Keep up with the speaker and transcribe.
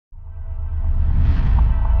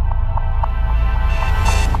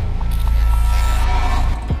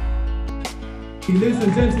Ladies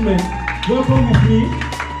and gentlemen, welcome with me,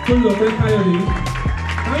 Tolulope Kayode.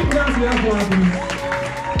 Can you pronounce your name for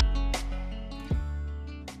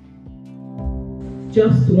please?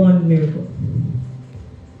 Just one miracle.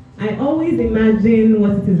 I always imagine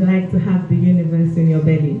what it is like to have the universe in your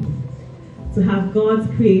belly, to have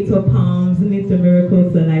God's creator palms knit the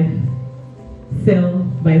miracle to life, cell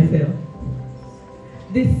by cell.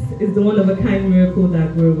 This is the one-of-a-kind miracle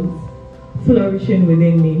that grows, flourishing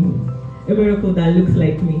within me, a miracle that looks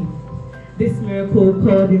like me. This miracle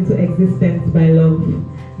called into existence by love,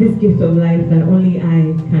 this gift of life that only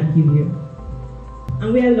I can give you.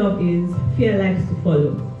 And where love is, fear likes to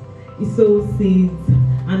follow. It sows seeds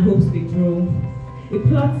and hopes they grow. It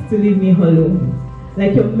plots to leave me hollow.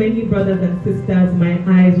 Like your many brothers and sisters, my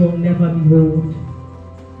eyes will never behold.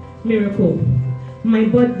 Miracle, my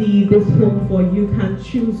body, this home for you, can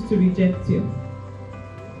choose to reject you.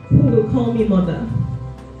 Who will call me mother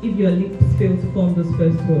if your lips fail to form those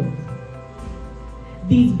first words?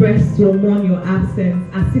 These breasts will mourn your absence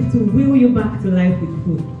as if to will you back to life with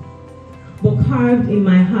food. But carved in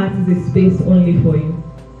my heart is a space only for you.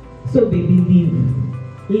 So baby, leave.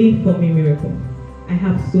 Leave for me, miracle. I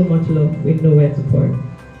have so much love with nowhere to pour.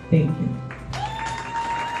 Thank you.